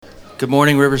Good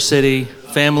morning, River City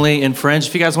family and friends.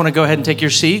 If you guys want to go ahead and take your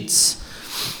seats.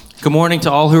 Good morning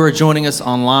to all who are joining us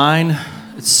online.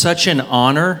 It's such an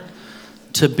honor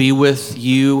to be with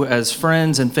you as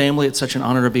friends and family. It's such an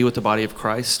honor to be with the body of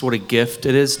Christ. What a gift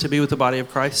it is to be with the body of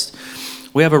Christ.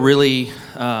 We have a really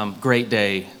great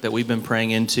day that we've been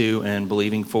praying into and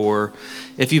believing for.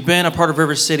 If you've been a part of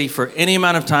River City for any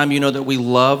amount of time, you know that we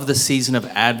love the season of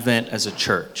Advent as a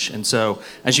church. And so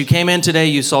as you came in today,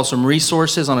 you saw some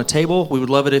resources on a table. We would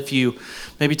love it if you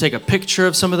maybe take a picture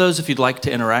of some of those if you'd like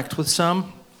to interact with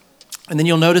some. And then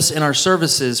you'll notice in our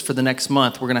services for the next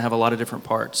month, we're going to have a lot of different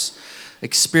parts,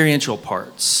 experiential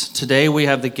parts. Today we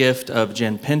have the gift of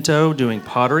Jen Pinto doing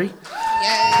pottery.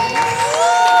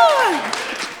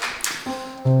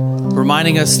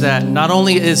 Reminding us that not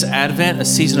only is Advent a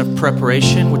season of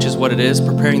preparation, which is what it is,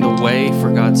 preparing the way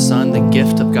for God's Son, the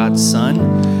gift of God's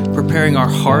Son, preparing our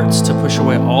hearts to push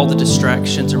away all the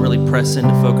distractions and really press in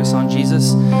to focus on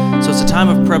Jesus. So it's a time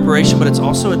of preparation, but it's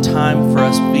also a time for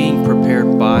us being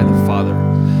prepared by the Father.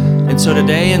 And so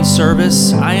today in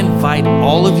service, I invite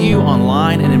all of you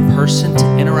online and in person to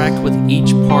interact with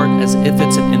each part as if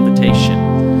it's an invitation.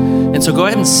 And so go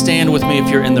ahead and stand with me if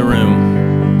you're in the room.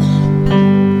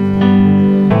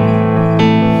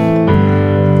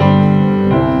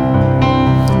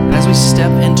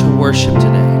 Step into worship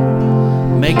today.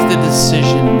 Make the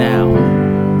decision now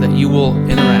that you will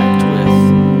interact with,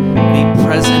 be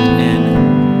present in,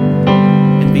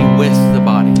 and be with the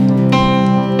body.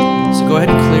 So go ahead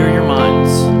and clear your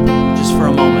minds just for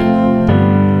a moment.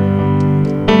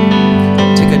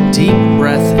 Take a deep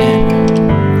breath in.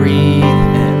 Breathe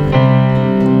in.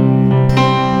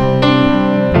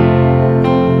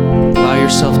 Allow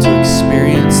yourself to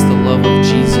experience the love of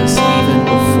Jesus even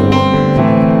before.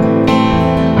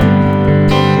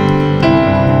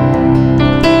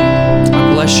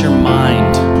 Bless your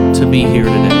mind to be here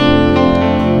today.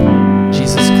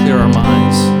 Jesus, clear our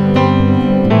minds.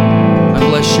 I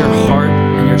bless your heart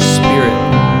and your spirit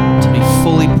to be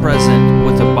fully present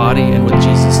with the body and with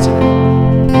Jesus today.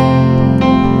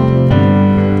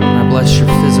 I bless your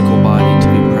physical body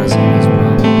to be present as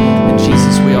well. And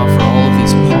Jesus, we offer all of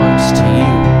these parts to you.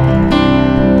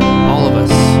 All of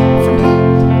us, from the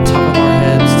top of our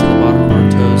heads to the bottom of our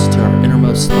toes, to our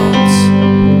innermost thoughts,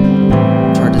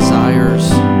 to our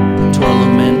desires, to our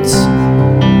laments.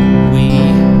 We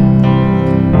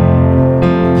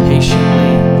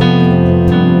patiently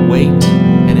wait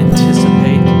and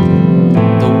anticipate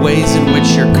the ways in which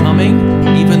you're coming,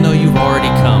 even though you've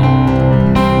already come.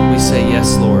 We say,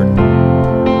 yes, Lord.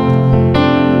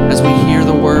 As we hear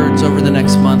the words over the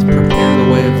next month, prepare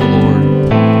the way of the Lord.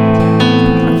 I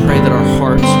pray that our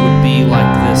hearts would be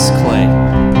like this clay,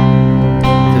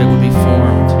 that it would be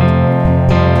formed.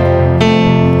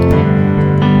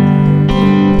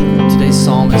 Today's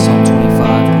psalm is Psalm 25,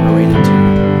 and I'm going to read it to you.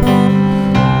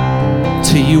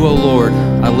 To you, O Lord,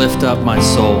 I lift up my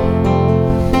soul.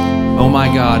 O my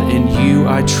God, in you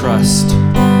I trust.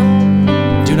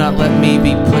 Do not let me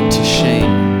be put to shame.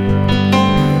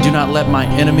 Do not let my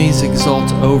enemies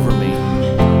exult over me.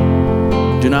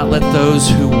 Do not let those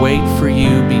who wait for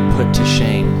you be put to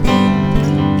shame.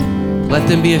 Let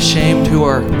them be ashamed who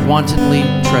are wantonly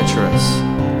treacherous.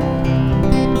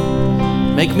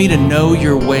 Make me to know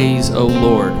your ways, O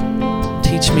Lord.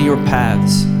 Teach me your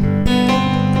paths.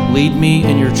 Lead me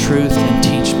in your truth and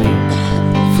teach me,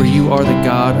 for you are the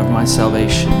God of my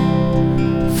salvation.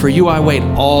 For you I wait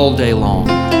all day long.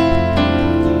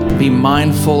 Be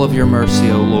mindful of your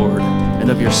mercy, O Lord, and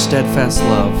of your steadfast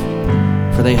love,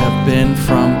 for they have been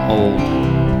from old.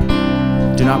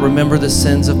 Do not remember the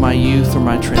sins of my youth or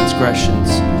my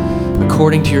transgressions.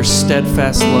 According to your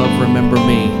steadfast love, remember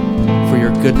me, for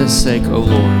your goodness' sake, O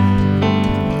Lord.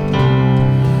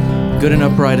 Good and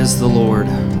upright is the Lord.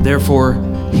 Therefore,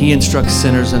 he instructs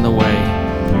sinners in the way.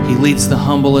 He leads the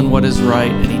humble in what is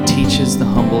right, and he teaches the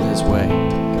humble his way.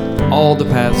 All the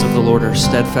paths of the Lord are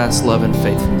steadfast love and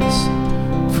faithfulness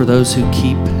for those who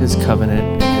keep his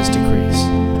covenant and his decrees.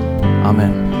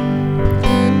 Amen.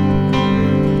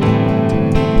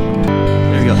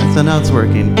 There you go. So now it's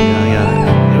working.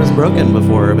 Yeah. It was broken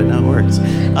before, but now it works.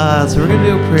 So we're going to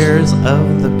do prayers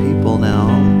of the people now.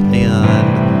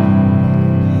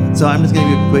 And so I'm just going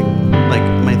to give you a quick,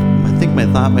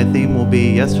 my theme will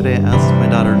be, yesterday I asked my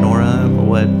daughter Nora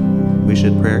what we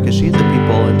should pray, because she's a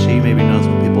people and she maybe knows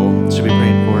what people should be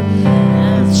praying for.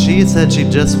 She said she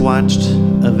just watched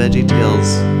a Veggie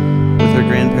Tales with her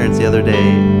grandparents the other day,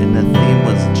 and the theme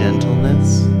was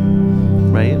gentleness,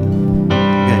 right?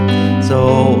 Okay,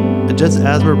 so just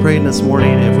as we're praying this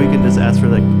morning, if we can just ask for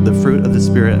the fruit of the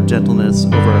Spirit of gentleness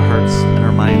over our hearts and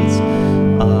our minds.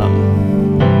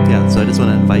 So I just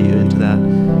want to invite you into that.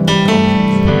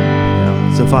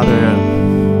 So Father,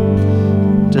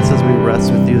 just as we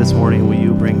rest with you this morning, will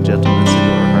you bring gentleness into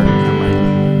our heart and come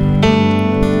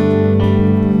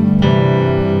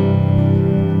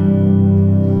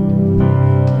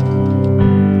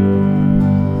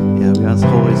ask the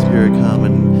Holy Spirit come.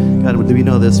 And God, we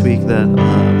know this week that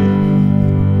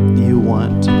you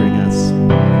want to bring us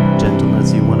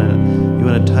gentleness. You want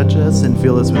to touch us and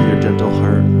fill us with your gentle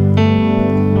heart.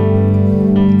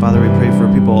 Father, we pray for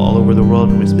people all over the world,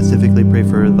 and we specifically pray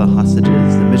for the hostages,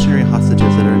 the missionary hostages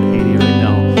that are in Haiti right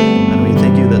now. And we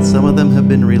thank you that some of them have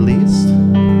been released.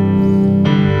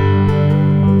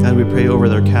 God, we pray over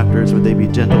their captors. Would they be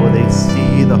gentle? Would they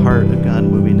see the heart of God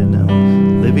moving in them,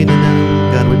 living in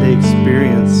them? God, would they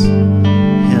experience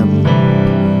him?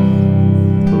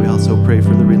 But we also pray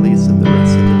for the release of the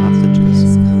rest of the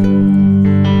hostages.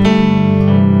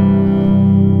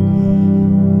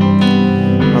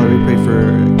 Father, we pray for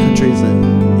countries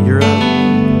in Europe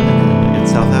and in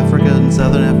South Africa and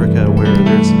Southern Africa where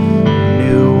there's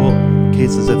new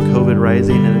cases of COVID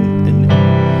rising and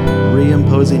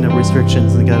reimposing of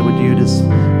restrictions. And God, would you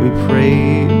we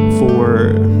pray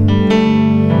for,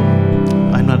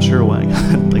 I'm not sure why,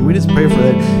 like we just pray for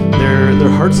that, their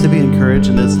hearts to be encouraged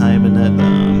in this time, and that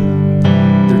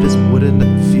there just wouldn't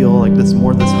feel like this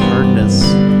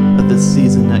hardness of this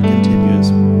season that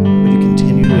continues. Would you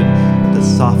continue to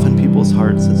soften people's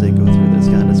hearts as they go through this,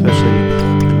 God, especially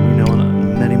we know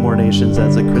in many more nations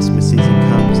as the Christmas season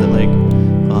comes, that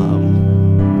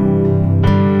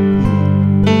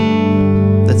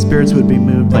that spirits would be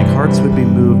moved, like hearts would be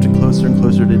moved closer and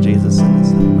closer to Jesus in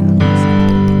this time, God.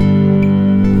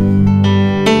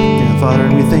 Father,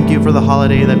 and we thank you for the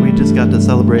holiday that we just got to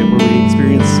celebrate, where we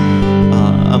experience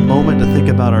a moment to think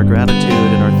about our gratitude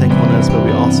and our thankfulness, but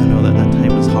we also know that that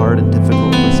time was hard and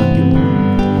difficult for some people.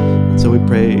 And so we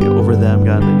pray over them,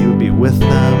 God, that you would be with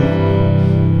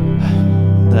them,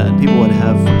 that people would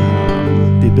have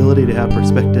the ability to have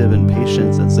perspective and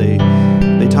patience as they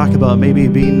talk about maybe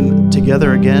being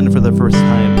together again for the first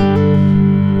time,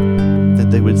 that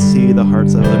they would see the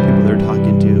hearts of other people they're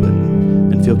talking to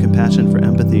and feel compassion for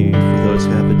empathy for those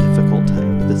who have a difficult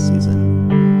time with this season.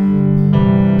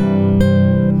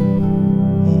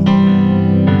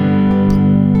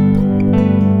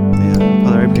 Yeah,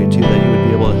 Father, I pray too that you would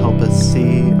be able to help us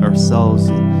see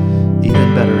ourselves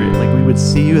even better. Like we would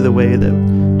see you the way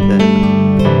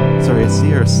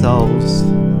see ourselves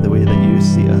the way that you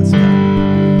see us, God.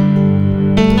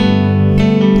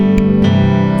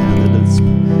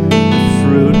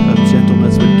 Fruit of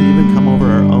gentleness would even come over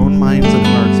our own minds and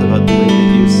hearts about the way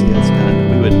that you see us, God.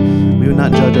 That we would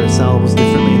not judge ourselves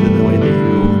differently than the way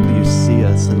that you see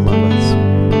us and love us.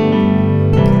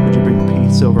 Would you bring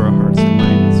peace over our hearts and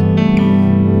minds?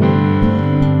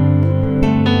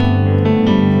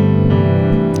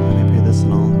 We pray this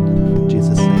in all in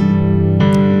Jesus' name.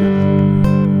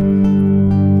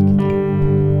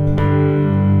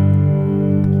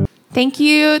 Thank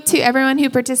you to everyone who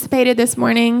participated this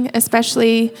morning,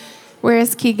 especially, where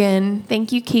is Keegan?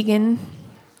 Thank you, Keegan.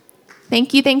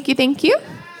 Thank you, thank you, thank you.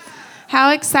 How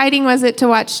exciting was it to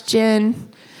watch Jen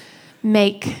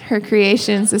make her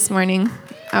creations this morning?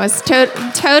 I was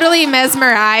totally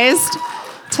mesmerized.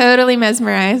 Totally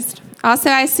mesmerized. Also,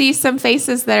 I see some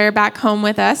faces that are back home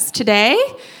with us today.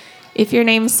 If your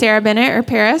name's Sarah Bennett or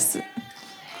Paris,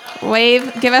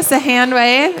 wave, give us a hand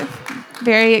wave.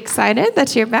 Very excited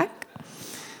that you're back.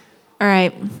 All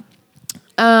right.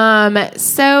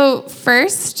 So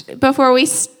first, before we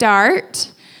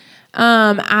start,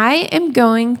 I am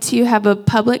going to have a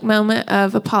public moment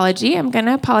of apology. I'm going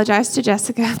to apologize to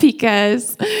Jessica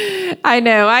because I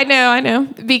know,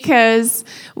 because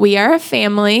we are a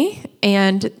family,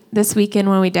 and this weekend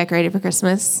when we decorated for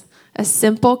Christmas, a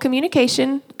simple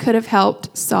communication could have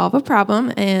helped solve a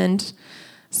problem, and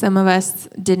some of us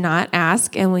did not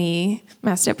ask, and we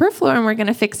messed up her floor, and we're going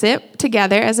to fix it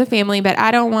together as a family, but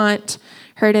I don't want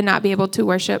her to not be able to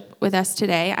worship with us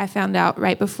today. I found out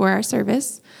right before our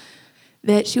service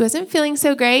that she wasn't feeling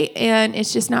so great, and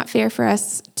it's just not fair for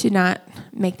us to not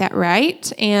make that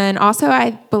right. And also,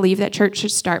 I believe that church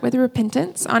should start with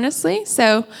repentance, honestly.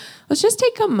 So let's just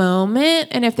take a moment,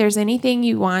 and if there's anything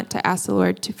you want to ask the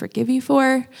Lord to forgive you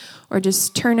for, or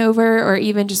just turn over, or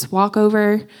even just walk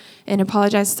over and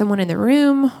apologize to someone in the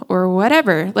room, or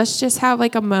whatever. Let's just have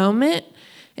like a moment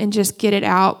and just get it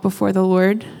out before the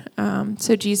Lord.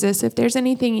 So Jesus, if there's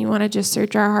anything you want to just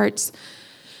search our hearts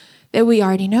that we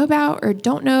already know about or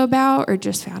don't know about or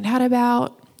just found out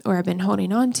about or have been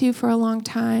holding on to for a long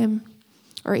time,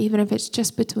 or even if it's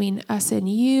just between us and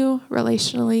you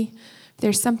relationally, if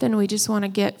there's something we just want to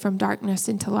get from darkness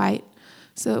into light,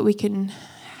 so that we can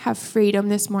have freedom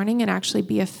this morning and actually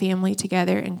be a family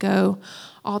together and go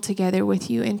all together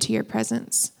with you into your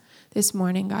presence this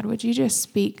morning. God, would you just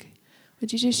speak?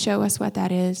 Would you just show us what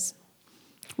that is?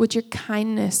 Would your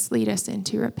kindness lead us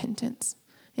into repentance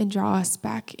and draw us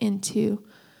back into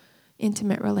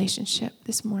intimate relationship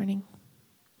this morning?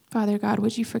 Father God,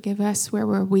 would you forgive us where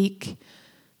we're weak?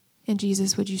 And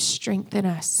Jesus, would you strengthen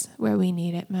us where we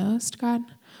need it most, God?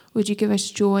 Would you give us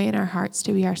joy in our hearts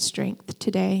to be our strength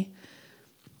today?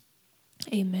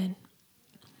 Amen.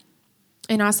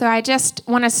 And also, I just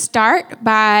want to start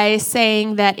by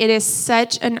saying that it is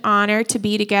such an honor to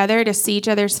be together, to see each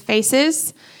other's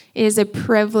faces. It is a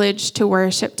privilege to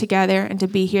worship together and to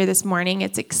be here this morning.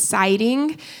 It's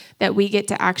exciting that we get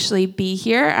to actually be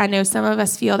here. I know some of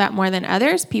us feel that more than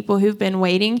others, people who've been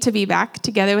waiting to be back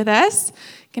together with us.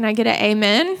 Can I get an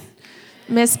amen,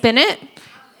 Miss Bennett?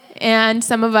 And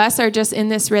some of us are just in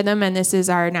this rhythm, and this is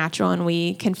our natural, and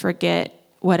we can forget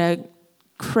what a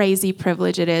crazy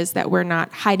privilege it is that we're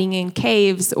not hiding in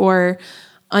caves or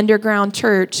underground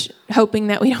church hoping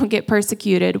that we don't get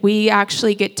persecuted. We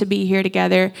actually get to be here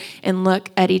together and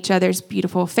look at each other's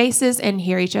beautiful faces and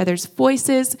hear each other's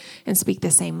voices and speak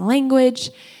the same language.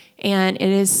 And it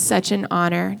is such an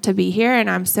honor to be here, and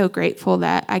I'm so grateful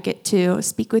that I get to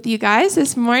speak with you guys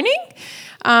this morning.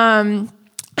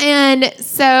 And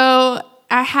so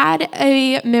I had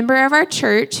a member of our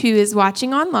church who is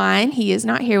watching online. He is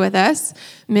not here with us,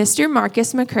 Mr.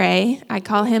 Marcus McCrae. I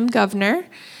call him Governor.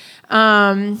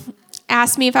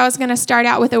 Asked me if I was going to start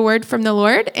out with a word from the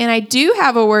Lord, and I do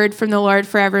have a word from the Lord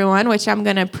for everyone, which I'm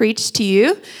going to preach to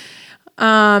you.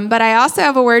 But I also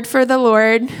have a word from the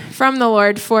Lord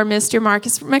for Mr.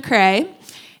 Marcus McCrae.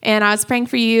 And I was praying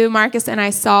for you, Marcus, and I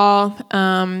saw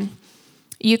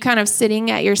you kind of sitting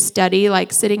at your study,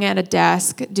 like sitting at a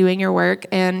desk doing your work,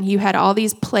 and you had all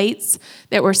these plates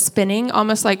that were spinning,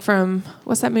 almost like from,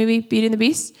 what's that movie, Beauty and the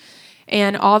Beast?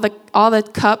 And all the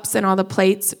cups and all the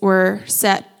plates were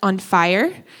set on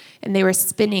fire, and they were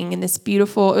spinning in this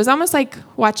beautiful, it was almost like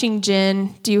watching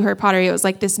Jen do her pottery. It was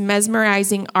like this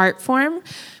mesmerizing art form.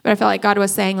 But I felt like God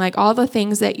was saying, like, all the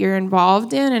things that you're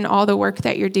involved in and all the work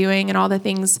that you're doing and all the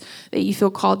things that you feel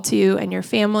called to, and your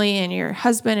family and your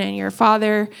husband and your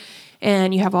father,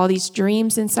 and you have all these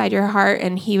dreams inside your heart.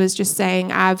 And he was just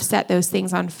saying, I've set those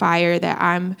things on fire, that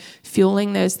I'm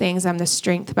fueling those things. I'm the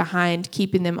strength behind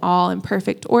keeping them all in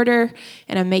perfect order.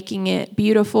 And I'm making it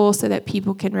beautiful so that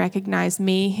people can recognize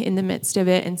me in the midst of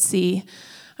it and see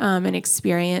and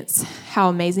experience how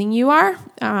amazing you are.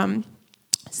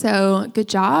 So good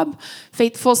job.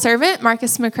 Faithful servant,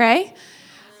 Marcus McCrae.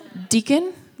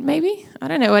 Deacon, maybe? I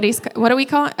don't know what do we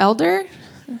call it? Elder?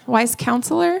 Wise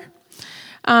counselor?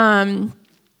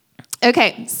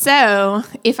 Okay, so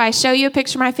if I show you a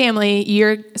picture of my family,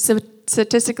 you're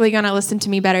statistically going to listen to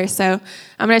me better. So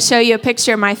I'm going to show you a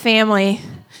picture of my family.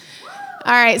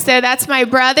 All right, so that's my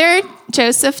brother,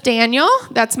 Joseph Daniel.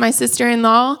 That's my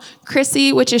sister-in-law,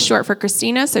 Chrissy, which is short for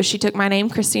Christina. So she took my name,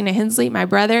 Christina Hensley, my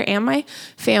brother and my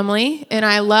family. And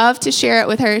I love to share it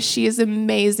with her. She is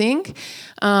amazing.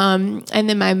 And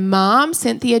then my mom,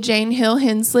 Cynthia Jane Hill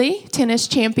Hensley, tennis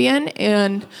champion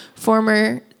and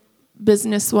former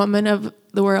businesswoman of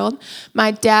the world.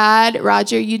 My dad,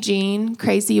 Roger Eugene,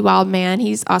 crazy wild man.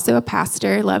 He's also a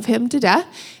pastor. Love him to death.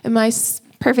 And my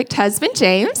perfect husband,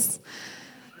 James,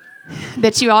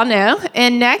 that you all know.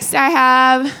 And next I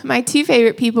have my two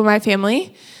favorite people in my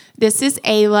family. This is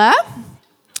Ayla,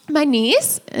 my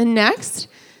niece. And next,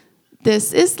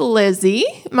 this is Lizzie,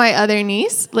 my other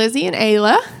niece. Lizzie and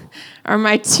Ayla are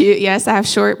my two. Yes, I have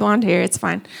short blonde hair. It's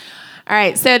fine. All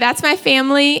right, so that's my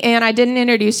family, and I didn't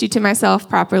introduce you to myself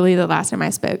properly the last time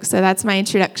I spoke, so that's my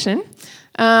introduction.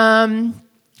 All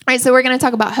right, so we're going to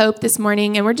talk about hope this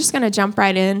morning, and we're just going to jump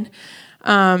right in.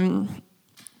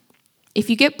 If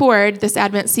you get bored this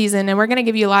Advent season, and we're going to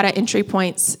give you a lot of entry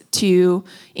points to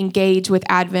engage with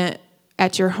Advent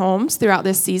at your homes throughout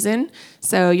this season.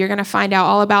 So you're going to find out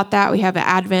all about that. We have an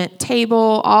Advent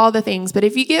table, all the things. But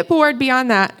if you get bored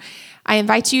beyond that, I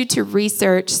invite you to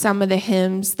research some of the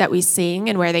hymns that we sing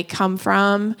and where they come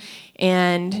from,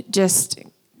 and just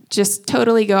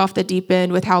totally go off the deep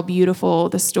end with how beautiful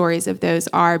the stories of those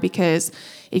are. Because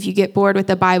if you get bored with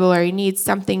the Bible or you need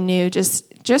something new, just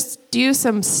do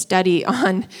some study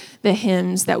on the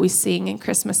hymns that we sing in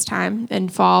Christmas time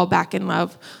and fall back in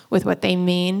love with what they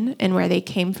mean and where they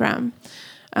came from.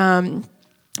 But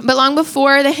long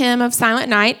before the hymn of Silent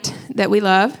Night that we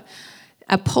love,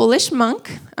 a Polish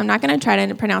monk, I'm not going to try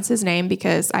to pronounce his name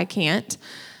because I can't,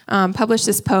 published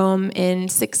this poem in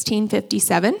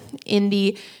 1657 in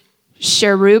the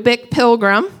Cherubic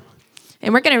Pilgrim.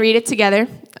 And we're going to read it together.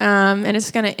 and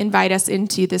it's going to invite us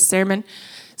into this sermon.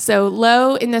 So,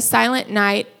 lo, in the silent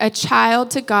night, a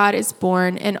child to God is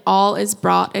born, and all is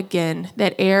brought again,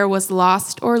 that e'er was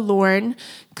lost or lorn,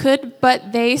 could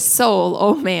but they soul,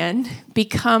 O man,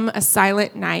 become a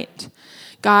silent night.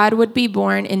 God would be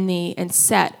born in thee and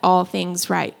set all things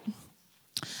right.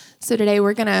 So today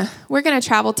we're gonna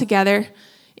travel together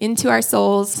into our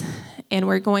souls, and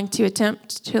we're going to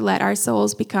attempt to let our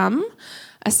souls become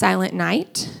a silent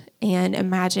night and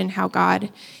imagine how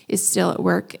God is still at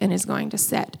work and is going to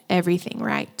set everything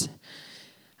right.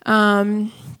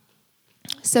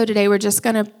 So today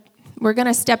we're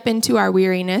gonna step into our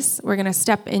weariness. We're gonna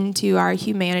step into our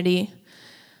humanity,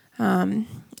 and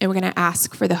we're gonna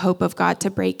ask for the hope of God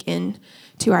to break in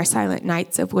to our silent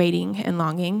nights of waiting and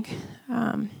longing.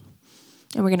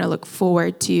 And we're going to look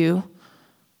forward to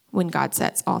when God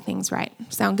sets all things right.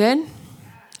 Sound good?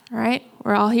 All right.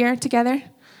 We're all here together?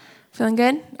 Feeling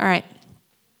good? All right.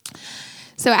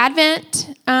 So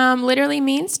Advent literally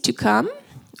means to come,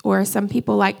 or some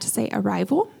people like to say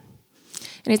arrival.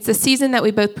 And it's the season that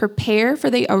we both prepare for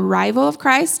the arrival of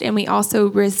Christ, and we also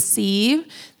receive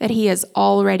that he has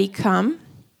already come.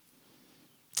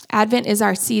 Advent is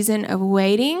our season of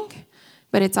waiting,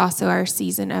 but it's also our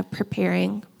season of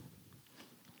preparing.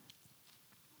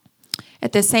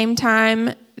 At the same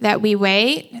time that we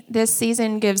wait, this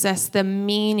season gives us the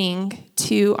meaning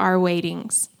to our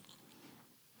waitings.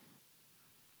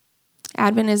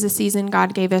 Advent is a season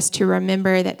God gave us to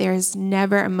remember that there is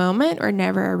never a moment or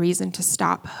never a reason to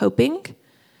stop hoping.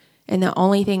 And the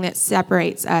only thing that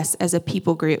separates us as a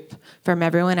people group from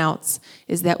everyone else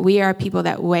is that we are people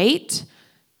that wait,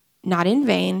 not in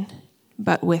vain,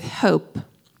 but with hope.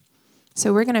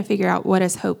 So we're going to figure out, what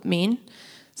does hope mean?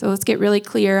 So let's get really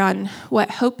clear on what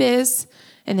hope is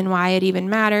and then why it even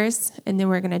matters, and then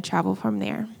we're going to travel from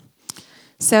there.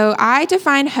 So I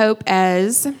define hope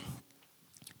as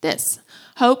this.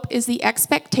 Hope is the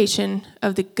expectation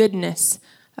of the goodness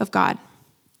of God.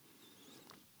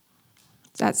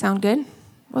 Does that sound good?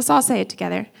 Let's all say it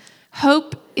together.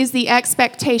 Hope is the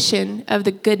expectation of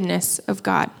the goodness of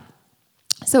God.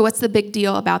 So what's the big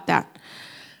deal about that?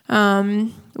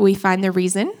 We find the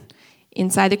reason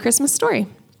inside the Christmas story.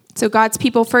 So God's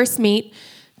people first meet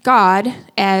God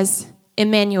as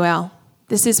Emmanuel.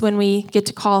 This is when we get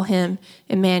to call him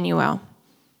Emmanuel.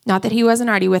 Not that he wasn't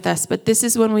already with us, but this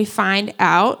is when we find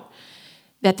out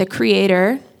that the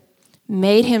Creator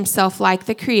made himself like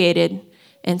the created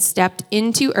and stepped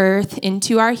into earth,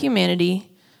 into our humanity,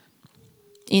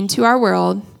 into our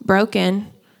world, broke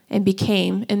in, and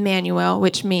became Emmanuel,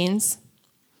 which means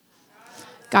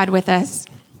God with us.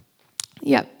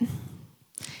 Yep.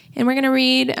 And we're going to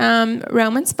read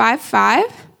Romans 5:5.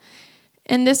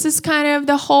 And this is kind of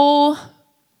the whole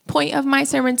point of my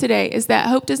sermon today, is that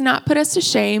hope does not put us to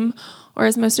shame, or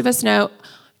as most of us know,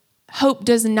 hope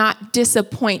does not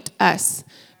disappoint us,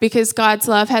 because God's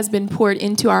love has been poured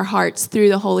into our hearts through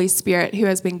the Holy Spirit who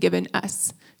has been given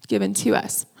to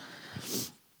us.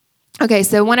 Okay,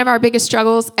 so one of our biggest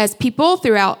struggles as people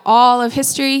throughout all of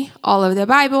history, all of the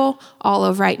Bible, all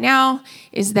of right now,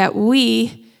 is that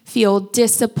we feel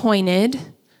disappointed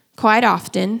quite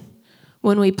often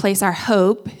when we place our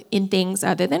hope in things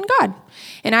other than God.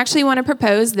 And I actually want to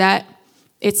propose that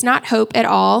it's not hope at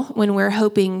all when we're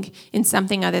hoping in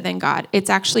something other than God.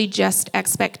 It's actually just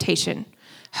expectation.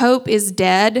 Hope is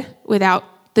dead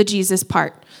without the Jesus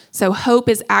part. So hope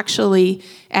is actually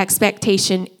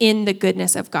expectation in the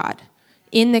goodness of God,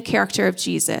 in the character of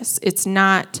Jesus. It's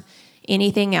not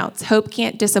anything else. Hope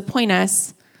can't disappoint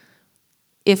us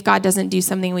if God doesn't do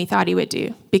something we thought he would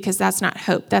do, because that's not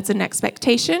hope. That's an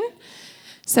expectation.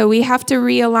 So we have to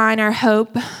realign our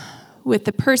hope with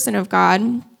the person of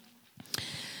God.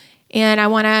 And I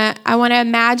want to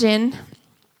imagine,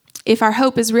 if our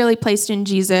hope is really placed in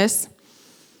Jesus,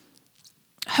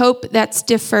 hope that's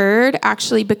deferred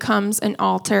actually becomes an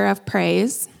altar of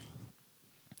praise.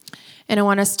 And I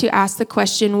want us to ask the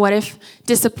question, what if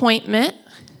disappointment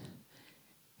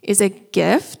is a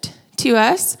gift to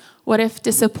us? What if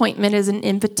disappointment is an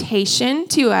invitation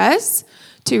to us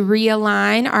to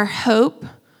realign our hope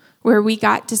where we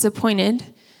got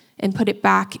disappointed and put it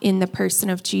back in the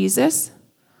person of Jesus?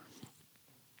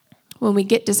 When we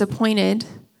get disappointed,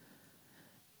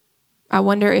 I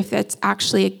wonder if that's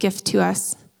actually a gift to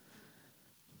us,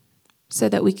 so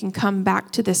that we can come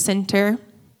back to the center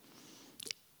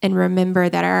and remember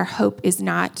that our hope is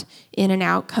not in an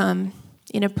outcome,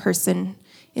 in a person,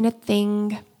 in a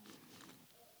thing,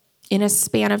 in a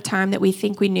span of time that we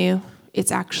think we knew.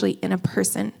 It's actually in a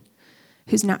person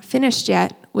who's not finished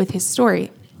yet with his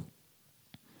story.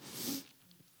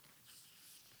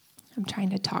 I'm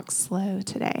trying to talk slow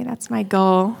today. That's my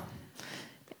goal.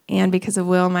 And because of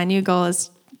Will, my new goal is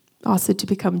also to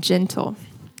become gentle.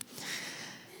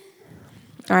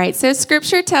 All right, so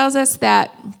Scripture tells us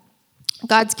that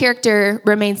God's character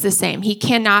remains the same. He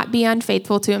cannot be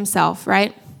unfaithful to himself,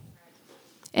 right?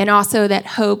 And also that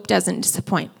hope doesn't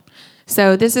disappoint.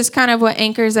 So this is kind of what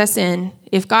anchors us in.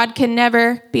 If God can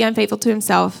never be unfaithful to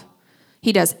himself,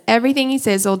 he does everything he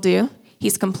says he'll do.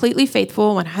 He's completely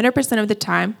faithful 100% of the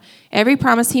time. Every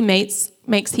promise he makes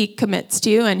he commits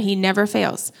to, and he never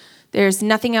fails. There's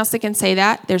nothing else that can say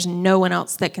that. There's no one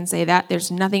else that can say that. There's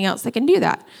nothing else that can do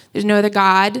that. There's no other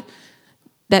God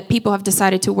that people have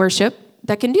decided to worship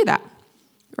that can do that,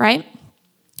 right?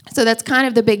 So that's kind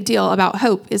of the big deal about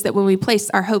hope, is that when we place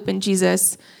our hope in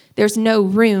Jesus, there's no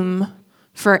room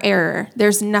for error.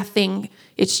 There's nothing.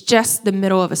 It's just the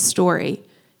middle of a story.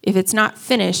 If it's not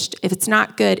finished, if it's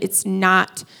not good, it's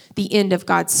not the end of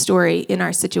God's story in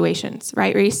our situations.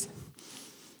 Right, Reese?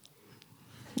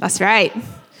 That's right.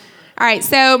 All right,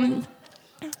 so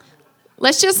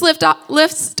let's just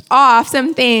list off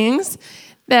some things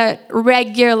that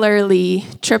regularly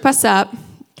trip us up,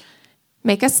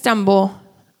 make us stumble,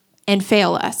 and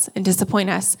fail us and disappoint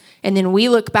us. And then we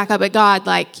look back up at God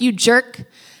like, you jerk.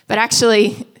 But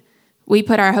actually, we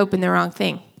put our hope in the wrong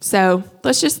thing. So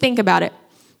let's just think about it.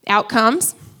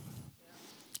 Outcomes,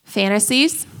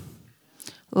 fantasies,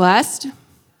 lust,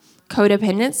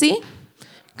 codependency,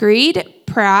 greed,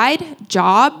 pride,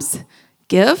 jobs,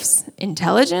 gifts,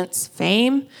 intelligence,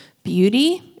 fame,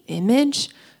 beauty, image,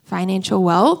 financial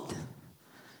wealth,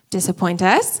 disappoint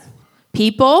us.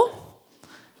 People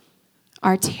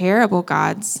are terrible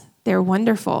gods. They're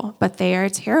wonderful, but they are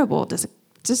terrible,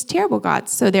 just terrible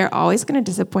gods. So they're always going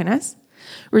to disappoint us.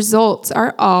 Results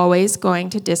are always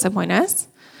going to disappoint us.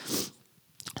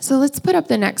 So let's put up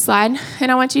the next slide.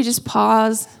 And I want you to just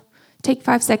pause, take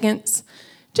 5 seconds.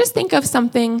 Just think of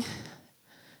something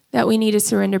that we need to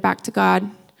surrender back to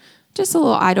God. Just a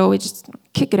little idol. We just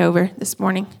kick it over this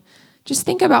morning. Just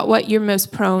think about what you're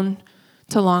most prone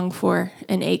to long for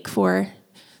and ache for,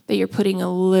 that you're putting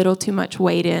a little too much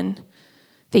weight in,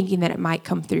 thinking that it might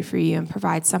come through for you and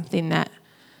provide something that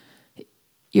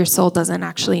your soul doesn't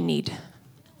actually need.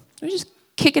 Just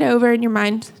kick it over in your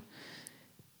mind.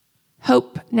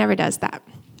 Hope never does that,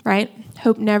 right?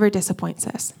 Hope never disappoints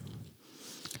us.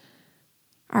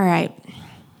 All right.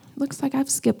 Looks like I've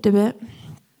skipped a bit.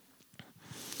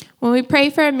 When we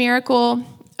pray for a miracle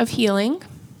of healing,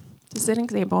 this is an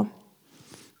example,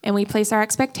 and we place our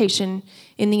expectation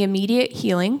in the immediate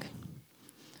healing,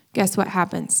 guess what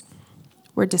happens?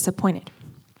 We're disappointed.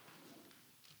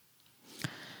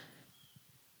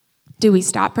 Do we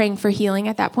stop praying for healing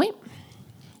at that point?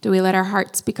 Do we let our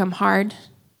hearts become hard?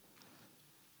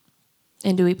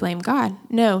 And do we blame God?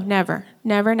 No, never.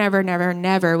 Never, never, never,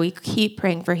 never. We keep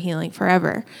praying for healing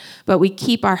forever. But we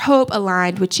keep our hope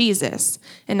aligned with Jesus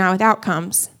and not with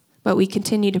outcomes. But we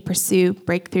continue to pursue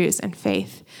breakthroughs and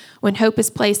faith. When hope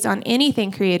is placed on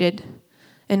anything created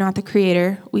and not the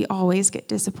Creator, we always get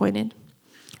disappointed.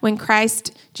 When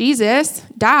Christ, Jesus,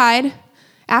 died,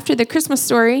 after the Christmas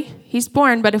story, he's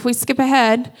born, but if we skip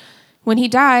ahead, when he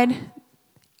died,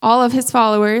 all of his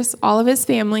followers, all of his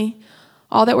family,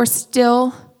 all that were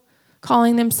still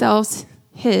calling themselves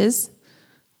his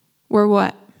were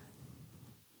what?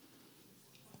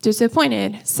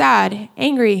 Disappointed, sad,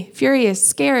 angry, furious,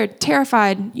 scared,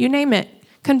 terrified, you name it,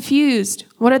 confused.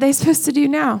 What are they supposed to do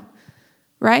now?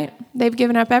 Right? They've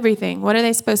given up everything. What are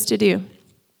they supposed to do?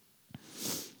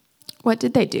 What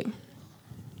did they do?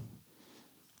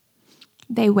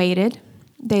 They waited.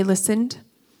 They listened.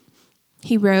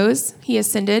 He rose. He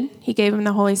ascended. He gave them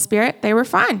the Holy Spirit. They were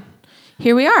fine.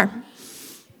 Here we are.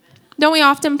 Don't we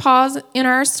often pause in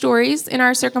our stories, in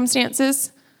our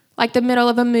circumstances, like the middle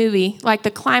of a movie, like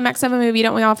the climax of a movie?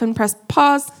 Don't we often press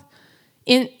pause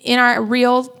in our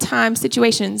real-time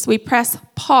situations? We press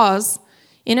pause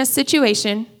in a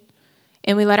situation,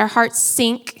 and we let our hearts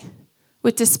sink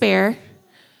with despair.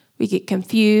 We get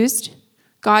confused.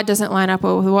 God doesn't line up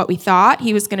with what we thought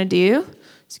he was going to do.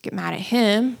 So get mad at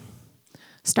him.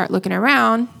 Start looking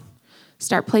around.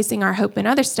 Start placing our hope in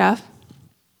other stuff.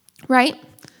 Right?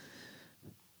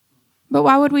 But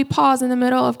why would we pause in the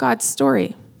middle of God's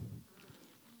story?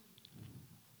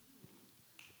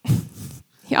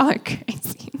 Y'all are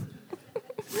crazy.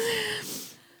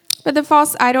 But the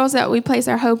false idols that we place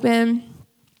our hope in,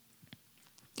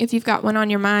 if you've got one on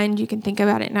your mind, you can think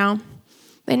about it now.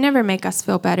 They never make us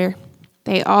feel better.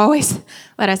 They always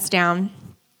let us down.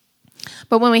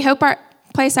 But when we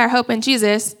place our hope in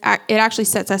Jesus, it actually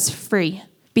sets us free.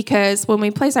 Because when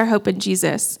we place our hope in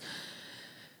Jesus,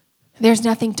 there's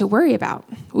nothing to worry about.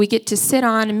 We get to sit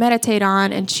on and meditate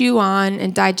on and chew on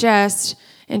and digest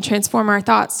and transform our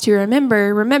thoughts to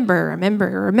remember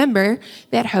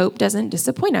that hope doesn't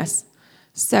disappoint us.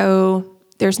 So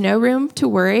there's no room to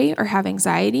worry or have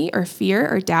anxiety or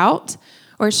fear or doubt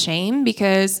or shame,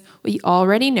 because we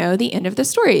already know the end of the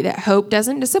story, that hope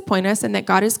doesn't disappoint us and that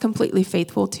God is completely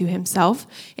faithful to himself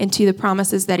and to the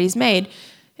promises that he's made.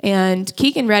 And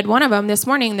Keegan read one of them this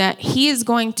morning, that he is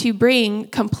going to bring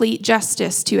complete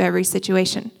justice to every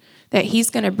situation, that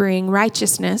he's going to bring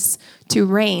righteousness to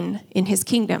reign in his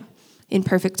kingdom in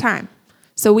perfect time.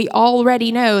 So we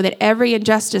already know that every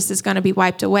injustice is going to be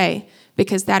wiped away,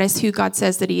 because that is who God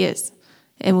says that he is.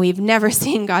 And we've never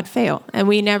seen God fail, and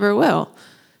we never will.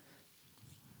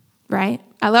 Right?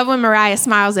 I love when Mariah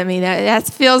smiles at me. That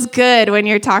feels good when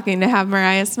you're talking, to have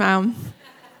Mariah smile.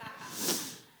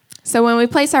 So when we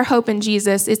place our hope in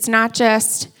Jesus, it's not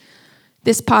just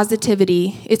this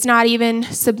positivity. It's not even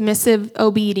submissive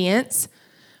obedience.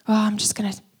 Oh, I'm just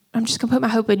gonna put my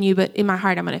hope in you, but in my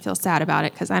heart I'm gonna feel sad about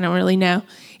it because I don't really know.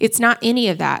 It's not any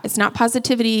of that. It's not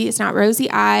positivity. It's not rosy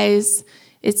eyes.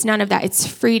 It's none of that. It's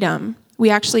freedom. We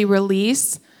actually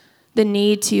release the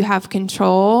need to have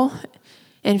control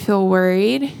and feel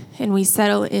worried, and we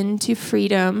settle into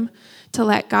freedom to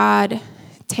let God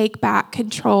take back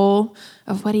control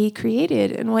of what he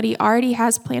created and what he already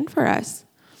has planned for us.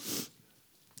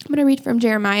 I'm going to read from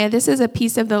Jeremiah. This is a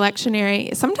piece of the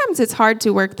lectionary. Sometimes it's hard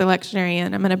to work the lectionary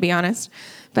in, I'm going to be honest,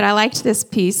 but I liked this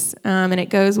piece, and it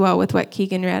goes well with what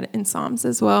Keegan read in Psalms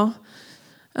as well.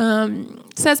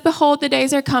 It says, "Behold, the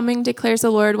days are coming, declares the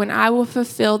Lord, when I will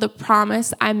fulfill the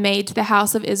promise I made to the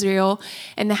house of Israel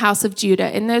and the house of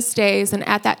Judah. In those days and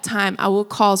at that time, I will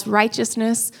cause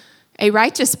righteousness, a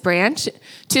righteous branch,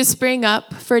 to spring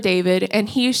up for David, and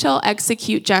he shall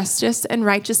execute justice and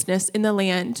righteousness in the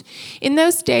land. In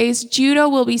those days, Judah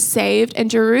will be saved, and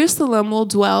Jerusalem will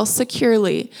dwell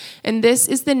securely. And this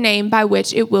is the name by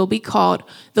which it will be called: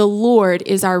 the Lord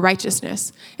is our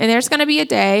righteousness." And there's going to be a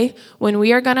day when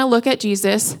we are going to look at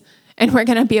Jesus, and we're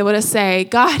going to be able to say,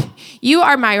 "God, you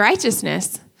are my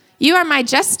righteousness. You are my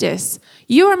justice.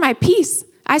 You are my peace.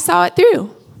 I saw it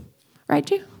through." Right,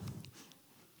 Drew?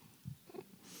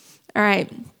 All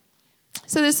right.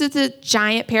 So this is the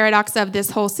giant paradox of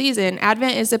this whole season.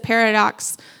 Advent is a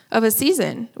paradox of a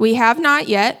season. We have not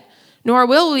yet, nor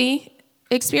will we,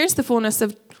 experience the fullness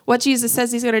of what Jesus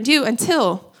says he's going to do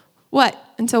until what?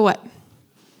 Until what?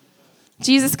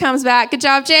 Jesus comes back. Good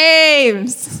job,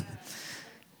 James.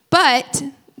 But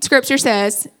Scripture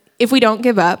says, if we don't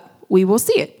give up, we will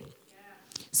see it.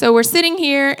 So we're sitting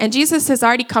here, and Jesus has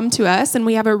already come to us, and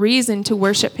we have a reason to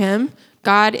worship him.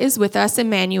 God is with us,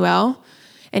 Emmanuel,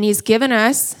 and he's given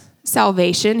us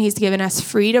salvation. He's given us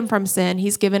freedom from sin.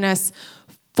 He's given us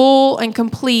full and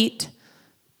complete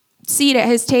seat at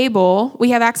his table.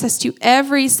 We have access to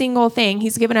every single thing.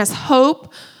 He's given us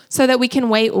hope so that we can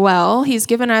wait well. He's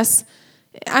given us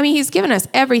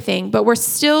everything, but we're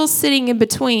still sitting in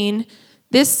between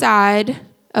this side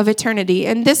of eternity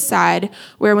and this side,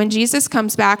 where when Jesus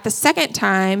comes back the second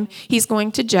time, he's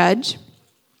going to judge.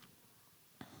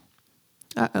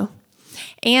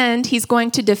 And he's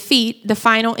going to defeat the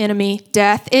final enemy,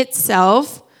 death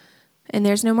itself, and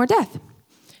there's no more death.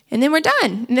 And then we're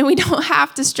done. And then we don't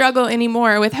have to struggle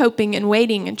anymore with hoping and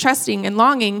waiting and trusting and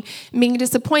longing and being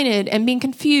disappointed and being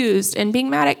confused and being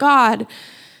mad at God.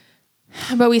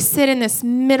 But we sit in this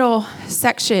middle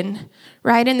section,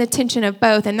 right in the tension of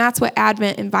both. And that's what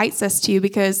Advent invites us to,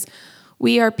 because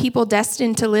we are people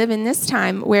destined to live in this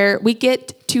time where we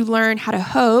get to learn how to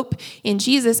hope in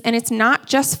Jesus. And it's not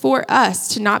just for us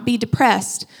to not be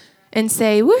depressed and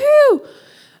say, woohoo,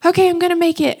 okay, I'm going to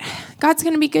make it. God's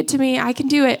going to be good to me. I can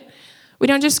do it. We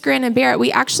don't just grin and bear it.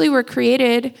 We actually were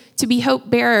created to be hope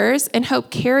bearers and hope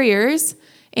carriers.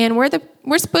 And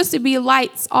we're supposed to be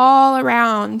lights all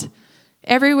around,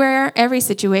 everywhere, every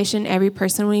situation, every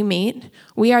person we meet.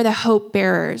 We are the hope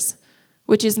bearers,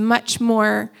 which is much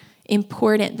more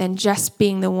important than just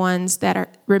being the ones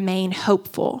that remain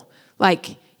hopeful.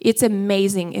 Like, it's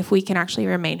amazing if we can actually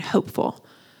remain hopeful,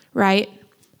 right?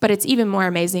 But it's even more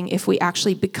amazing if we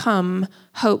actually become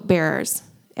hope bearers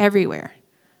everywhere.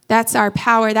 That's our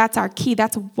power. That's our key.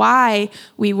 That's why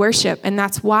we worship. And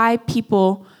that's why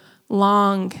people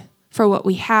long for what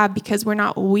we have, because we're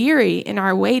not weary in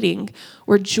our waiting.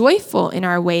 We're joyful in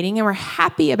our waiting, and we're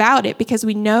happy about it because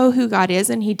we know who God is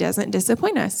and he doesn't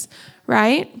disappoint us,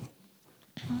 right?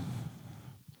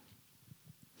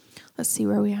 Let's see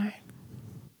where we are.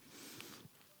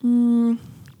 Well,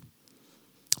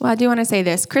 I do want to say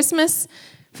this. Christmas,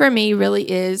 for me, really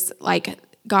is like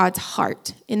God's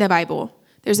heart in the Bible.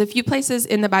 There's a few places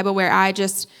in the Bible where I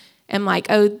just am like,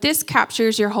 oh, this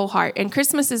captures your whole heart. And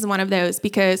Christmas is one of those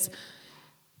because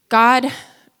God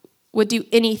would do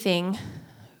anything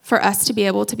for us to be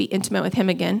able to be intimate with him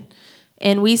again.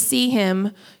 And we see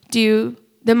him do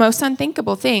the most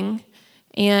unthinkable thing.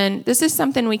 And this is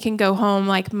something we can go home,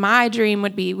 like my dream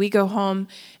would be we go home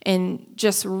and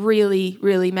just really,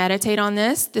 really meditate on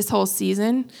this whole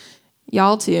season.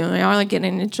 Y'all too. Y'all are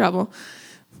getting into trouble.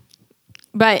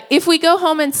 But if we go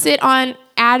home and sit on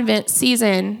Advent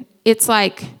season, it's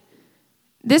like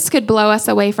this could blow us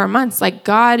away for months. Like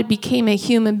God became a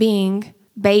human being,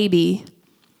 baby,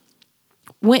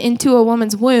 went into a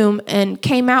woman's womb and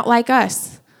came out like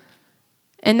us.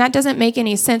 And that doesn't make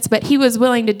any sense, but he was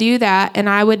willing to do that. And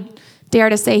I would dare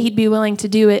to say he'd be willing to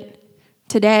do it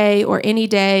today or any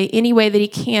day, any way that he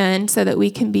can, so that we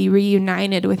can be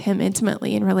reunited with him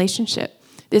intimately in relationship.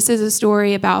 This is a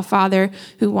story about a father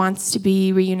who wants to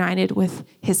be reunited with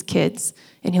his kids,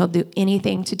 and he'll do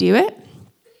anything to do it.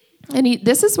 And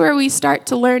this is where we start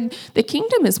to learn the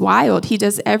kingdom is wild. He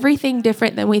does everything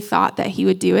different than we thought that he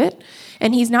would do it.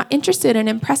 And he's not interested in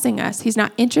impressing us. He's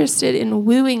not interested in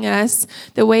wooing us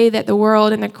the way that the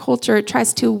world and the culture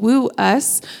tries to woo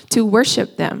us to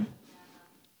worship them.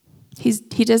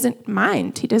 He doesn't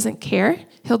mind. He doesn't care.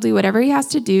 He'll do whatever he has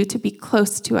to do to be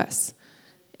close to us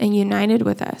and united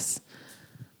with us.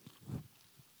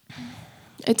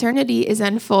 Eternity is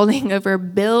unfolding over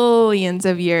billions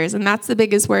of years. And that's the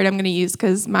biggest word I'm going to use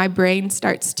because my brain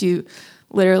starts to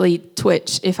literally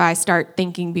twitch if I start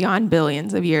thinking beyond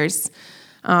billions of years.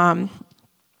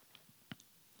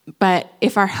 But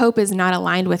if our hope is not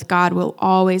aligned with God, we'll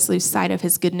always lose sight of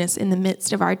his goodness in the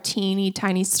midst of our teeny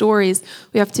tiny stories.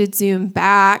 We have to zoom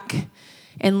back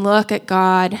and look at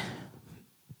God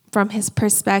from his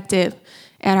perspective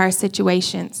at our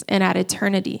situations and at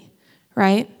eternity,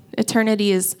 right?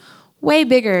 Eternity is way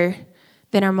bigger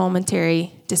than our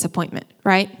momentary disappointment,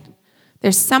 right?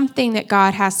 There's something that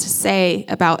God has to say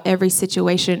about every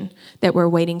situation that we're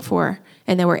waiting for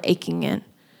and that we're aching in.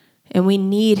 And we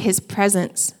need his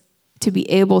presence to be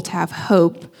able to have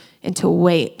hope and to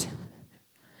wait.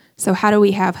 So how do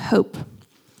we have hope?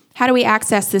 How do we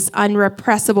access this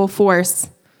unrepressible force,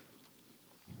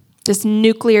 this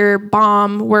nuclear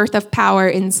bomb worth of power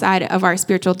inside of our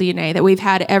spiritual DNA that we've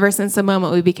had ever since the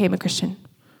moment we became a Christian?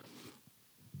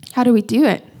 How do we do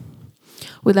it?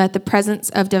 We let the presence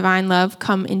of divine love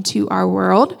come into our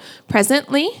world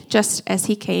presently, just as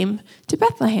he came to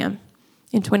Bethlehem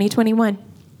in 2021.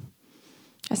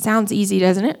 That sounds easy,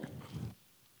 doesn't it?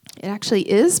 It actually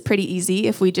is pretty easy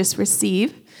if we just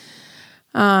receive.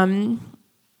 I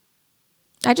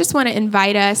just want to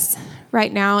invite us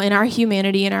right now in our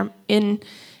humanity, in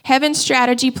heaven's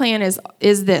strategy plan is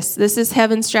this. This is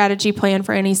heaven's strategy plan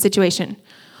for any situation.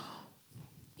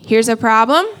 Here's a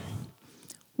problem.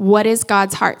 What is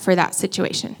God's heart for that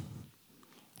situation?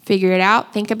 Figure it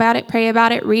out, think about it, pray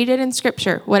about it, read it in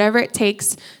Scripture, whatever it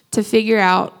takes to figure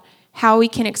out how we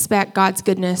can expect God's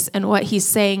goodness and what he's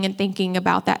saying and thinking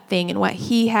about that thing and what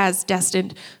he has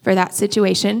destined for that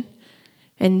situation.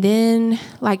 And then,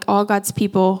 like all God's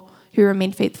people who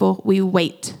remain faithful, we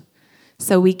wait.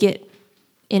 So we get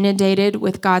inundated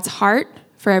with God's heart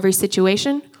for every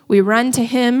situation. We run to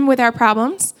him with our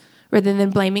problems rather than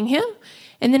blaming him.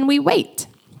 And then we wait.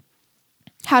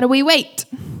 How do we wait?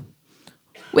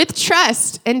 With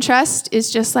trust. And trust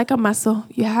is just like a muscle.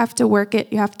 You have to work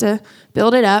it. You have to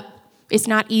build it up. It's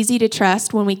not easy to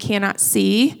trust when we cannot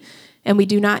see and we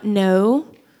do not know.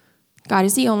 God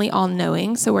is the only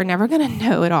all-knowing, so we're never going to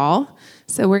know it all.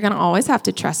 So we're going to always have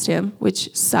to trust him,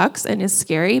 which sucks and is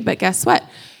scary. But guess what?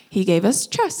 He gave us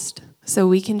trust. So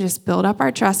we can just build up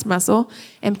our trust muscle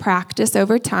and practice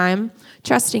over time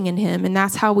trusting in him. And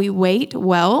that's how we wait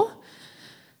well.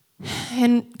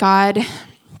 And God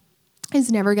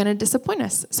is never going to disappoint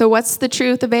us. So what's the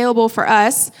truth available for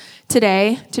us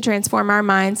today to transform our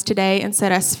minds today and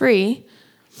set us free?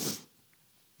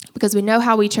 Because we know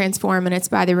how we transform, and it's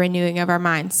by the renewing of our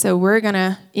minds. So we're going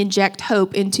to inject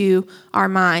hope into our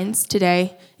minds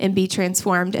today and be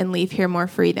transformed and leave here more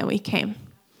free than we came.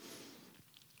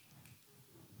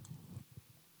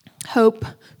 Hope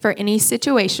for any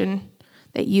situation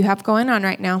that you have going on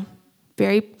right now.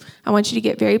 I want you to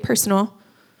get very personal.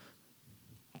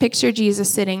 Picture Jesus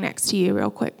sitting next to you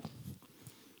real quick.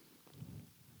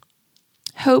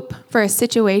 Hope for a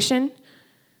situation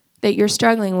that you're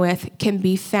struggling with can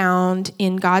be found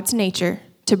in God's nature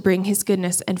to bring his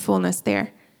goodness and fullness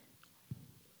there.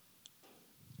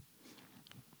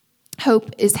 Hope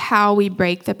is how we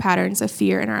break the patterns of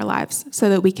fear in our lives so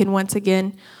that we can once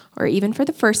again, or even for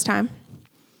the first time,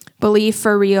 believe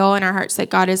for real in our hearts that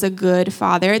God is a good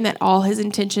Father and that all his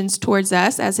intentions towards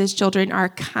us as his children are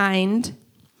kind.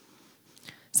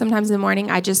 Sometimes in the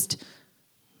morning, I just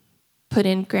put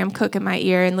in Graham Cook in my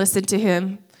ear and listen to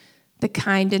him, the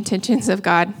kind intentions of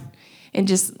God, and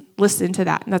just listen to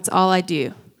that. And that's all I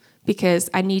do, because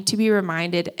I need to be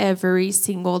reminded every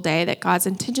single day that God's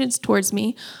intentions towards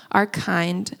me are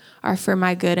kind, are for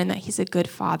my good, and that he's a good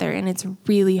Father. And it's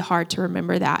really hard to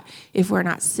remember that if we're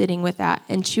not sitting with that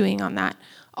and chewing on that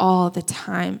all the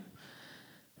time.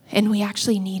 And we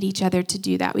actually need each other to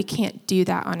do that. We can't do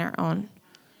that on our own.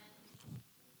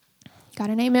 Got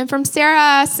an amen from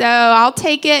Sarah, so I'll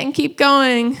take it and keep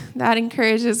going. That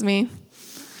encourages me.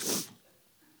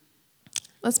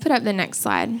 Let's put up the next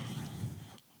slide.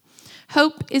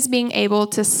 Hope is being able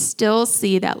to still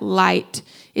see that light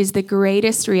is the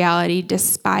greatest reality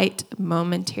despite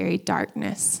momentary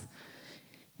darkness.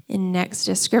 And next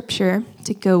to scripture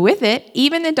to go with it,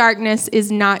 even the darkness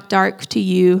is not dark to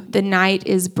you. The night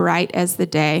is bright as the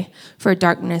day, for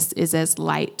darkness is as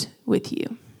light with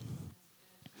you.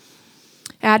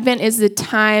 Advent is the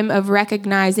time of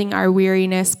recognizing our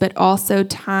weariness, but also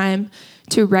time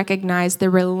to recognize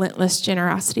the relentless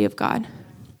generosity of God.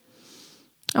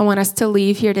 I want us to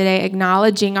leave here today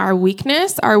acknowledging our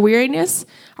weakness, our weariness,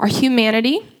 our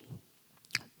humanity,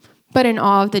 but in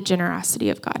awe of the generosity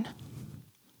of God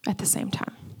at the same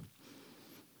time.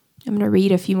 I'm going to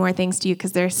read a few more things to you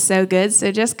because they're so good.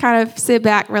 So just kind of sit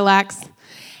back, relax.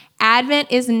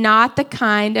 Advent is not the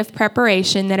kind of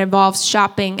preparation that involves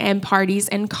shopping and parties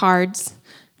and cards.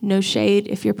 No shade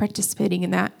if you're participating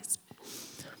in that.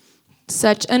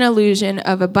 Such an illusion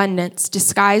of abundance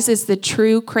disguises the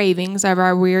true cravings of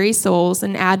our weary souls,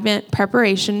 and Advent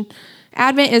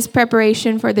is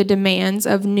preparation for the demands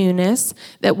of newness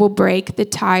that will break the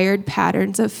tired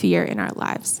patterns of fear in our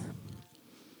lives.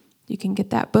 You can get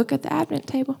that book at the Advent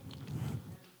table.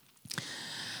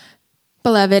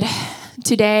 Beloved,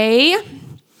 today,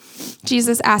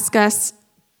 Jesus asks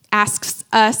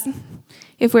us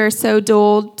if we're so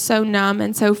dulled, so numb,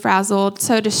 and so frazzled,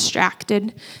 so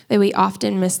distracted that we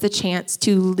often miss the chance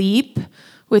to leap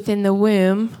within the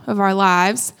womb of our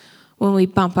lives when we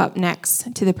bump up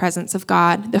next to the presence of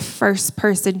God. The first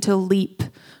person to leap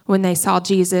when they saw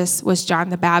Jesus was John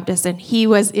the Baptist, and he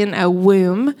was in a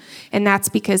womb, and that's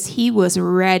because he was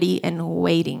ready and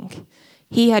waiting.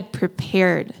 He had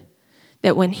prepared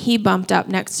that when he bumped up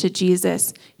next to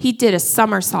Jesus, he did a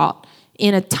somersault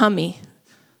in a tummy.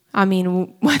 I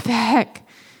mean, what the heck,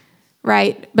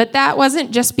 right? But that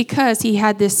wasn't just because he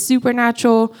had this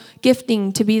supernatural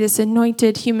gifting to be this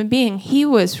anointed human being. He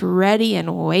was ready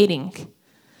and waiting.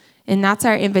 And that's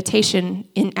our invitation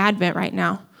in Advent right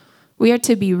now. We are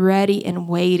to be ready and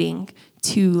waiting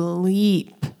to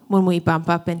leap when we bump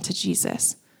up into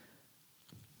Jesus.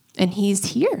 And he's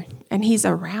here and he's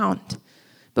around.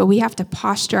 But we have to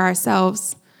posture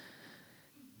ourselves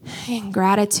in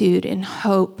gratitude, in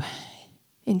hope,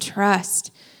 in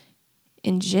trust,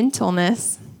 in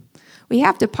gentleness. We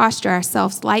have to posture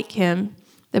ourselves like him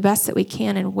the best that we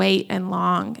can and wait and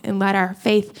long and let our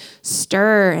faith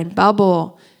stir and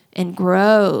bubble and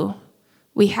grow.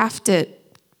 We have to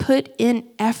put in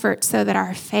effort so that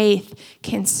our faith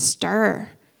can stir.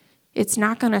 It's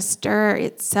not going to stir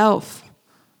itself.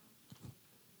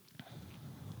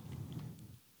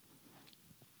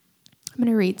 I'm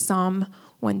going to read Psalm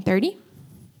 130.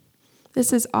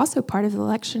 This is also part of the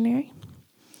lectionary.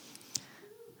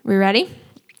 We ready?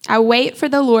 I wait for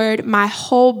the Lord, my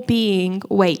whole being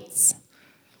waits.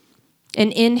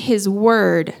 And in his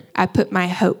word, I put my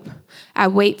hope. I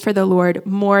wait for the Lord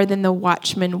more than the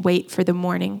watchmen wait for the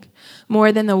morning.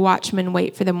 More than the watchmen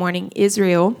wait for the morning.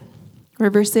 Israel,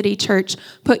 River City Church,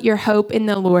 put your hope in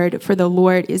the Lord, for the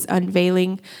Lord is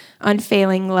unfailing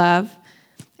love,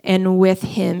 and with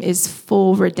him is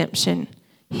full redemption.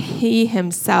 He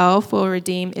himself will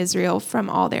redeem Israel from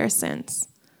all their sins.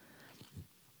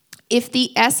 If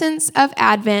the essence of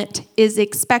Advent is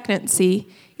expectancy,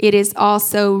 it is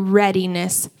also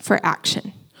readiness for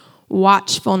action,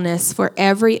 watchfulness for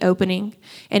every opening,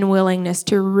 and willingness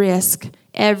to risk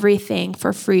everything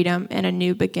for freedom and a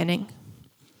new beginning.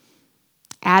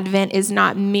 Advent is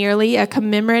not merely a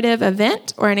commemorative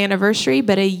event or an anniversary,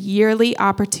 but a yearly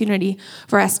opportunity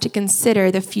for us to consider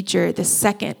the future, the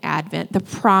second Advent, the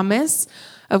promise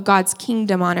of God's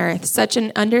kingdom on earth. Such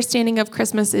an understanding of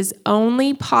Christmas is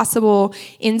only possible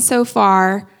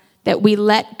insofar that we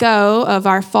let go of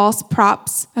our false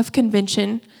props of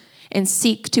convention and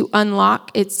seek to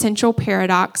unlock its central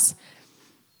paradox.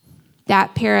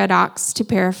 That paradox, to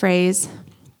paraphrase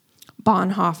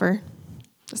Bonhoeffer,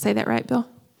 did I say that right, Bill?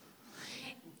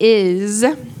 Is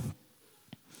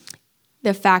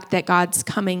the fact that God's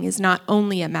coming is not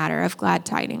only a matter of glad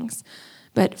tidings,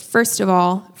 but first of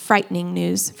all, frightening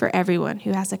news for everyone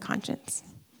who has a conscience.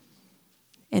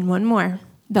 And one more.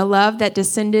 The love that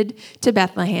descended to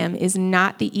Bethlehem is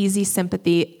not the easy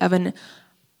sympathy of an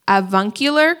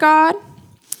avuncular God,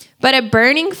 but a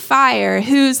burning fire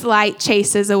whose light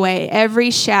chases away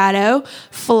every shadow,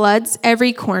 floods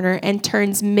every corner, and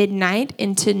turns midnight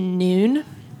into noon.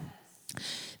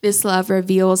 This love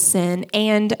reveals sin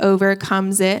and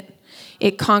overcomes it.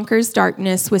 It conquers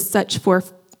darkness with such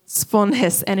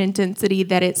forcefulness and intensity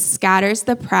that it scatters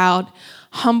the proud,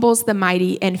 humbles the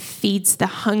mighty, and feeds the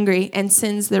hungry, and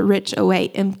sends the rich away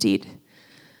emptied.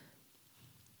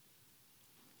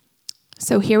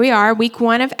 So here we are, week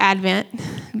 1 of Advent,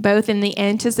 both in the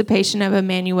anticipation of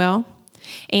Emmanuel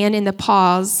and in the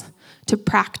pause to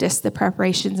practice the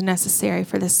preparations necessary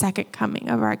for the second coming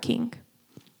of our King.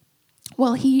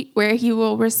 Well, where he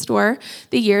will restore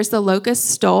the years the locusts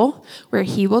stole, where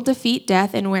he will defeat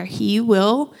death, and where he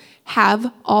will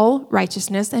have all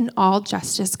righteousness and all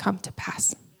justice come to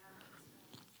pass.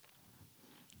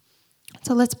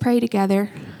 So let's pray together.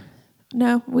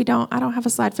 No, we don't. I don't have a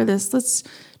slide for this. Let's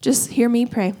just hear me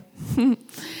pray.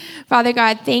 Father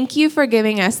God, thank you for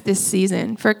giving us this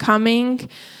season, for coming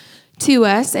to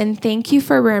us, and thank you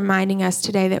for reminding us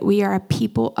today that we are a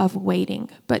people of waiting,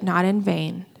 but not in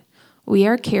vain. We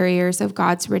are carriers of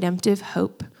God's redemptive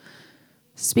hope.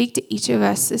 Speak to each of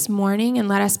us this morning and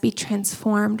let us be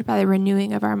transformed by the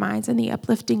renewing of our minds and the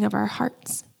uplifting of our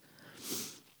hearts.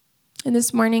 And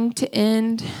this morning to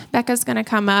end, Becca's going to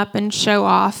come up and show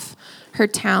off her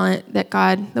talent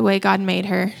the way God made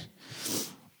her.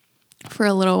 For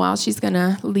a little while, she's going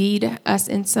to lead us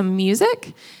in some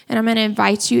music. And I'm going to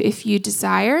invite you, if you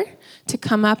desire, to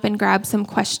come up and grab some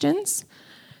questions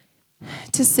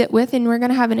to sit with. And we're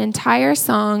going to have an entire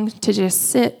song to just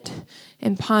sit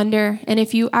and ponder. And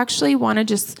if you actually want to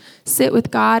just sit with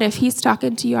God, if he's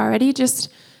talking to you already, just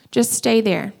stay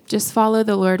there. Just follow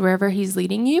the Lord wherever he's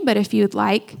leading you. But if you'd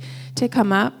like to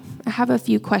come up, I have a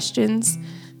few questions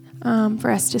for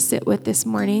us to sit with this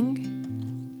morning.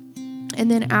 And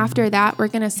then after that, we're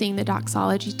going to sing the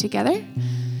doxology together.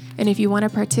 And if you want to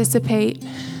participate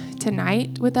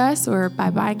tonight with us or by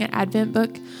buying an Advent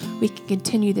book, we can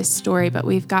continue this story. But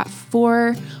we've got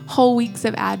 4 whole weeks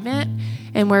of Advent,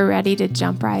 and we're ready to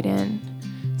jump right in.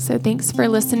 So thanks for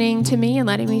listening to me and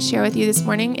letting me share with you this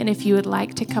morning. And if you would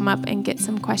like to come up and get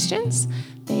some questions,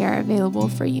 they are available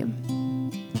for you.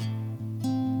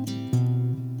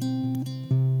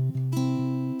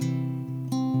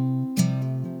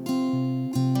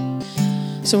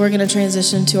 So we're going to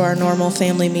transition to our normal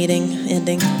family meeting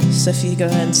ending. So if you go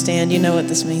ahead and stand, you know what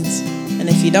this means. And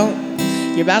if you don't,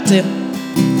 you're about to.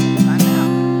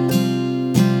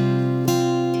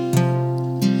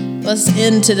 Let's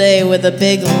end today with a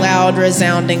big, loud,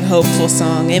 resounding, hopeful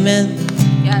song. Amen?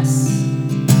 Yes.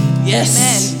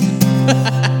 Yes. Amen.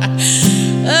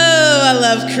 Oh, I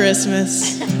love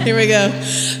Christmas. Here we go.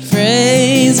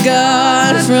 Praise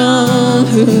God from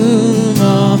whom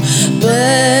all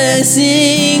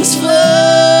blessings flow.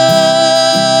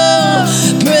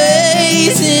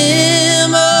 Praise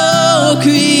him, all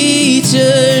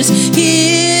creatures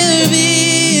here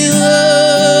below.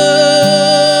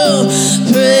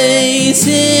 Praise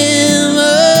him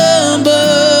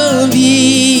above,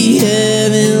 ye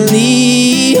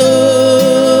heavenly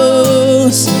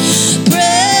hosts.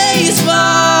 Praise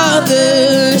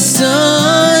Father,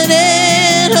 Son,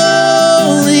 and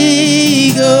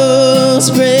Holy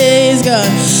Ghost. Praise God.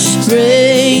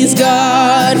 Praise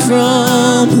God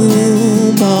from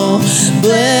whom all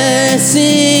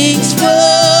blessings flow.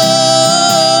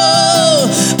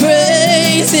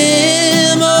 Praise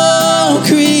him, all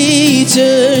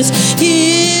creatures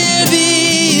here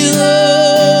below.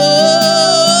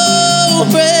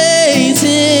 Praise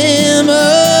him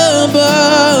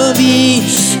above, ye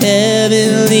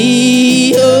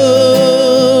heavenly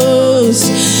hosts.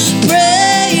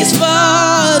 Praise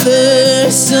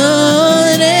Father,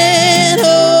 Son, and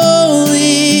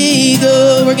Holy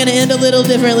Ghost. We're going to end a little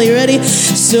differently. Ready?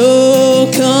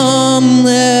 So come,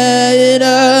 let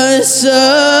us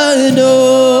adore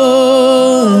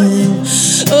him.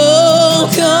 Oh,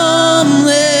 come,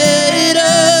 let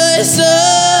us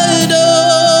adore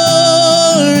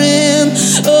him.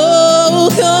 Oh,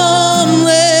 come,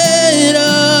 let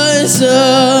us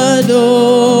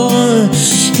adore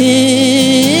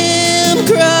him,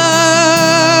 Christ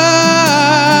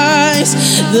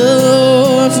the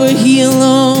Lord, for he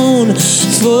alone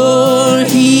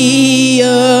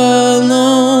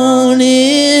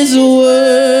is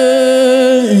worthy.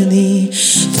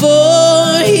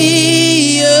 For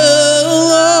he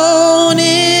alone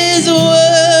is worthy.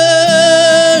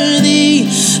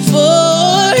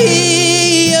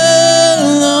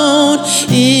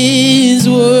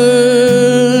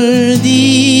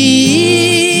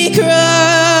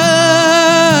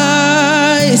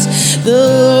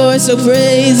 So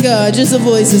praise God, just the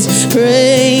voices.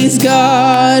 Praise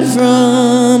God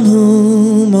from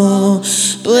whom all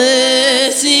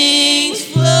blessings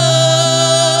flow.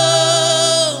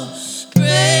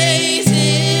 Praise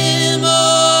Him,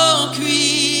 all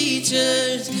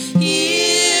creatures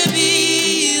here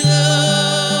below.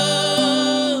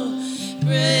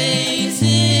 Praise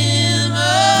Him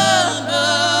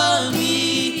above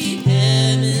me,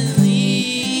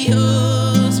 heavenly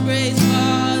hosts. Praise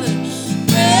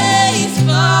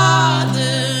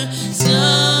Father,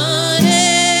 Son,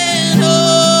 and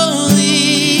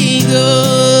Holy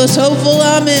Ghost. Hopeful,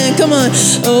 amen. Come on.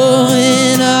 Oh,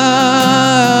 and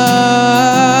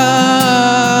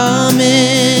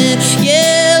amen.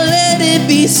 Yeah, let it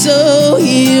be so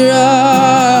here.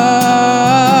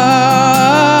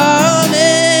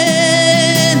 Amen.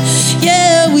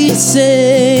 Yeah, we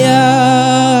say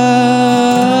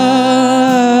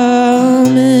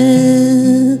amen.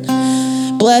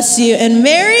 Bless you and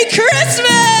Merry Christmas.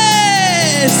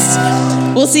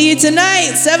 We'll see you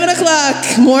tonight, 7 o'clock.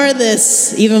 More of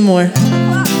this, even more.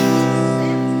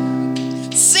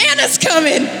 Santa's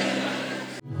coming.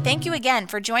 Thank you again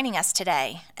for joining us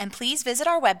today, and please visit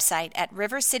our website at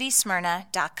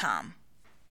rivercitysmyrna.com.